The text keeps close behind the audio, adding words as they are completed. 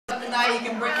night, you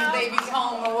can bring your babies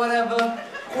home or whatever.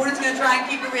 We're just gonna try and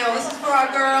keep it real. This is for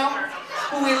our girl,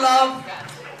 who we love.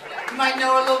 You might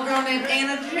know a little girl named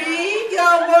Anna G. Yo,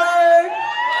 word.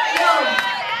 Yo.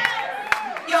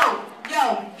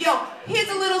 Here's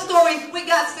a little story we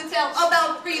got to tell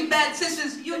about three bad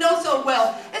sisters you know so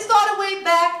well. It started way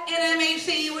back in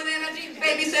MHC with Anna G,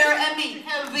 Baby Sarah, and me,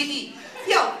 Heavy.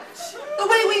 Yo, the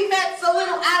way we met's a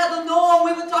little out of the norm.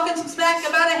 We were talking some smack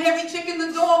about a hairy chick in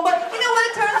the dorm, but you know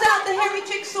what? It turns out the hairy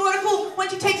chick's sort of cool when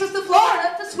she takes us to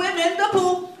Florida to swim in the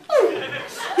pool. Ooh.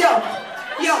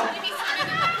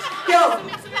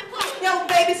 Yo,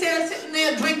 Baby Sarah sitting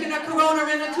there drinking her Corona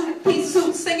in a two-piece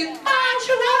suit singing, "Ah,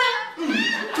 Sharona."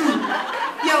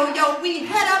 Yo, we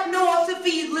head up north to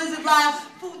feed lizard life.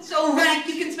 Food so rank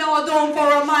you can smell a dome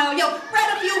for a mile. Yo,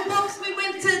 read a few books, we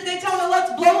went to Daytona.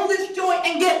 Let's blow this joint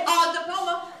and get our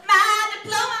diploma. My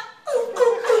diploma. Ooh.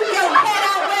 Yo, head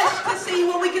out west to see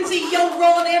what we can see. Yo,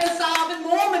 rolling in a sob in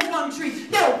Mormon country.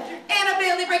 Yo, Anna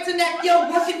barely breaks her neck. Yo,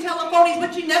 working telephonies,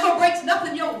 but she never breaks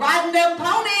nothing. Yo, riding them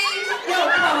ponies. Yo,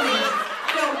 ponies.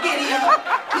 Yo, giddy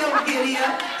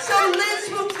up. So Liz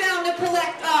swoops down to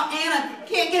collect Anna.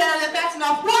 Can't get out of that fast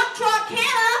enough. Rock, truck,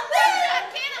 Hannah.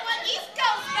 What East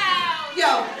Coast now?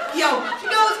 Yo, she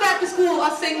goes back to school,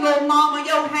 a single mama.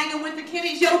 Yo, hanging with the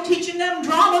kiddies. Yo, teaching them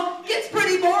drama. Gets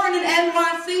pretty boring in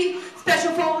NYC.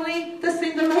 Special for only the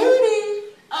single ladies.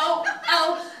 Oh,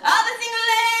 all the single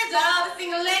ladies, all the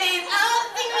single ladies, all the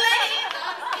single ladies,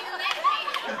 all the single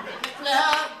ladies in the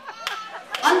club.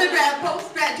 Undergrad,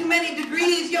 postgrad, too many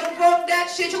degrees. Yo, fuck that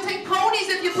shit. You'll take ponies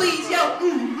if you please. Yo,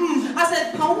 I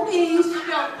said ponies.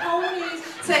 Yo, ponies.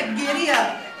 Said giddy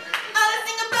up. All the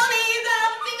single ponies,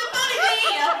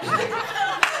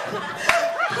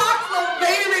 Hartslow,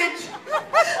 Bay Ridge.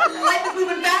 Life is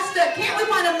moving faster. Can't we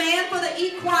find a man for the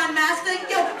equine master?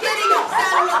 Yo, giddy up,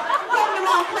 saddle up, home to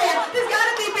Montclair. There's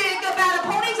gotta be big about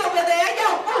ponies over there.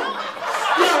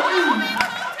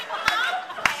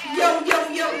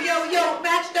 Yo,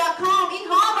 Match.com,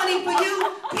 eHarmony for you.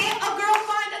 Can't a girl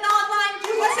find an online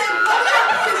Jew? I said,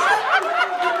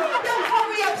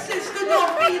 hurry up, sister,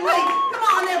 don't be late. Come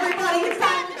on, everybody, it's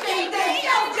time to change that.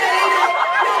 Yo, Jada,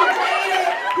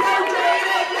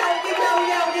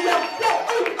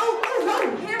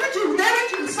 here at you, there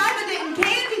at you, Simon and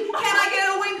Candy. Can I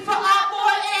get a wink for our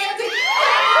boy Andy? I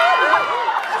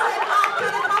said, off to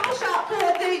the coffee shop for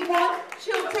a date one.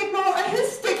 She'll take more of his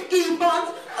sticky buns.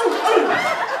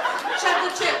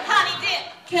 Chocolate chip, honey dip.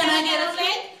 Can I get a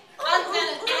lick?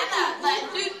 Anna,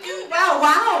 like do. Wow.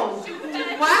 All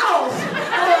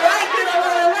right, get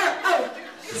over to work. Oh,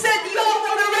 said y'all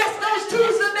know the rest. Those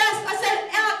two's the best. I said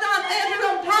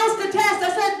everyone passed the test.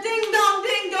 I said ding dong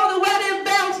ding, go the wedding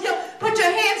bells. Yo, put your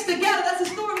hands together. That's a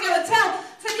story I'm gonna tell.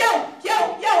 Said yo,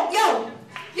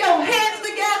 hands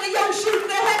together. Yo, shoot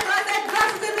the head like that.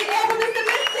 Glasses in the air with Mr.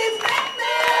 Mrs. Batman.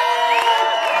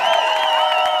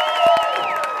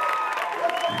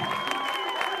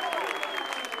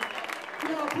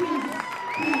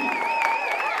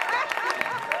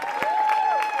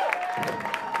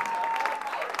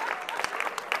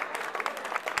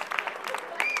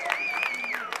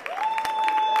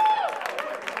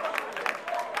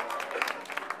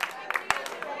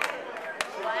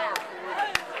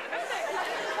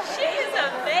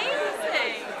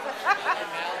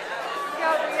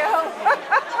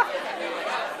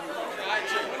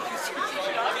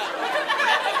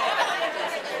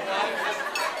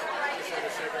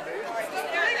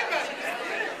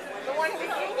 The one who